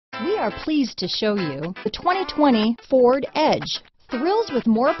We are pleased to show you the 2020 Ford Edge. Thrills with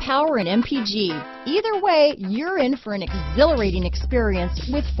more power and MPG. Either way, you're in for an exhilarating experience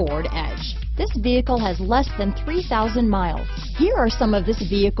with Ford Edge. This vehicle has less than 3,000 miles. Here are some of this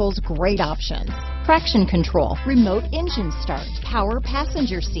vehicle's great options: traction control, remote engine start, power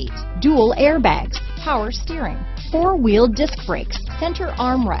passenger seat, dual airbags, power steering, four-wheel disc brakes, center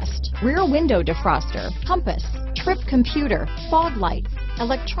armrest, rear window defroster, compass, trip computer, fog lights,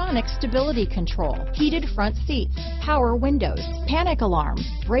 electronic stability control, heated front seats, power windows, panic alarm,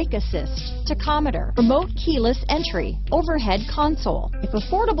 brake assist, tachometer, remote keyless entry, overhead console. If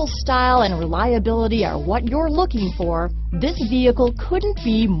affordable style and reliability are what you're looking for, this vehicle couldn't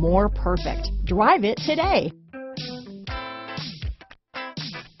be more perfect. Drive it today.